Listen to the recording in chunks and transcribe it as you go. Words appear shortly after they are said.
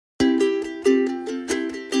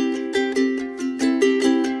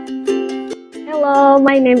Hello,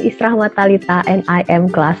 my name is Rahma Talita and I am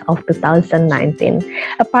class of 2019.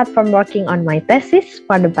 Apart from working on my thesis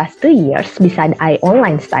for the past 2 years, besides I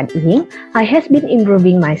online studying, I has been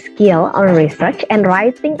improving my skill on research and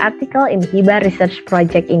writing article in HIBA research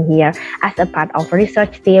project in here as a part of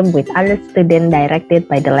research team with other students directed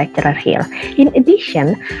by the lecturer here. In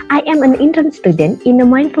addition, I am an intern student in a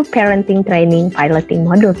mindful parenting training piloting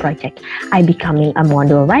module project. I becoming a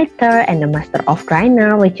module writer and a master of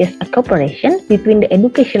trainer, which is a cooperation between the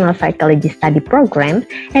Educational Psychology Study Program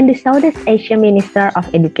and the Southeast Asia Minister of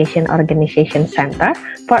Education Organization Center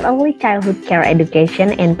for Early Childhood Care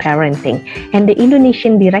Education and Parenting and the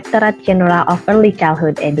Indonesian Directorate General of Early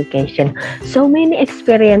Childhood Education. So many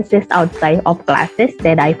experiences outside of classes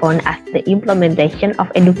that I found as the implementation of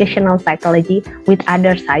educational psychology with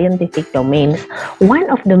other scientific domains. One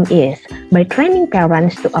of them is by training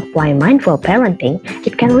parents to apply mindful parenting,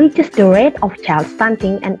 it can reduce the rate of child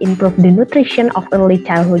stunting and improve the nutrition of early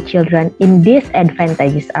childhood children in this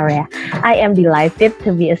advantageous area. I am delighted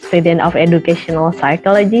to be a student of educational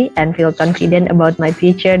psychology and feel confident about my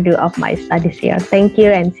future due of my studies here. Thank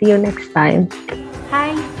you and see you next time.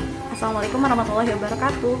 Hi, Assalamualaikum warahmatullahi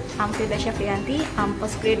wabarakatuh. I'm Frida Syafianti. I'm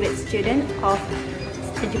postgraduate student of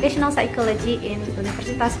Educational Psychology in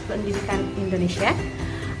Universitas Pendidikan Indonesia.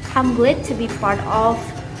 I'm glad to be part of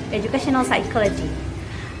Educational Psychology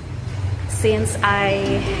since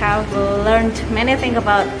I have learned many things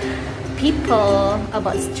about people,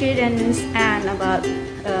 about students, and about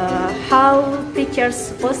how teachers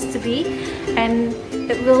supposed to be, and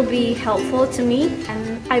it will be helpful to me,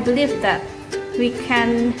 and I believe that we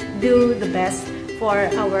can do the best for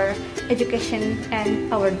our education and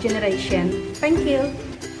our generation. Thank you.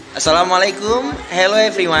 Assalamualaikum, hello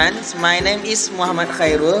everyone, my name is Muhammad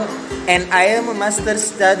Khairul and I am a master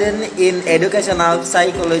student in Educational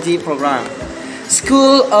Psychology Program,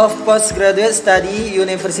 School of Postgraduate Study,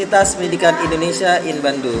 Universitas Pendidikan Indonesia in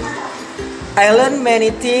Bandung. I learned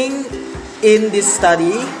many things in this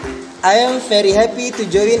study. I am very happy to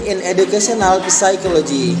join in Educational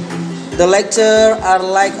Psychology. The lecturers are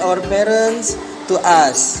like our parents to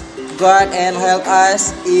us. God and help us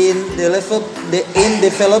in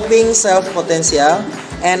developing self-potential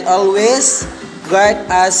and always guide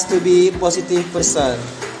us to be positive person.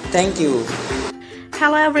 Thank you.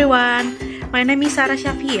 Hello everyone, my name is Sarah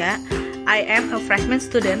Shafia. I am a freshman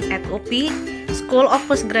student at UP School of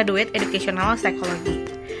Postgraduate Educational Psychology.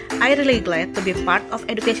 I really glad to be part of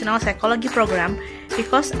Educational Psychology program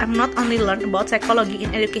because I'm not only learn about psychology in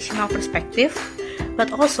educational perspective, but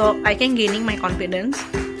also I can gaining my confidence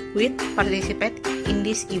with participate in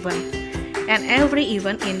this event and every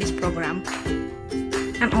event in this program.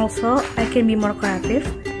 And also I can be more creative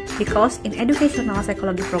because in educational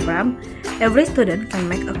psychology program every student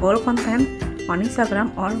can make a whole content on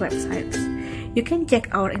Instagram or websites. You can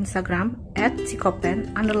check our Instagram at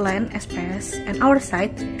psikopen_sps and our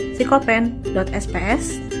site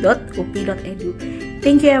psikopen.sps.up.edu.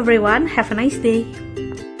 Thank you everyone, have a nice day.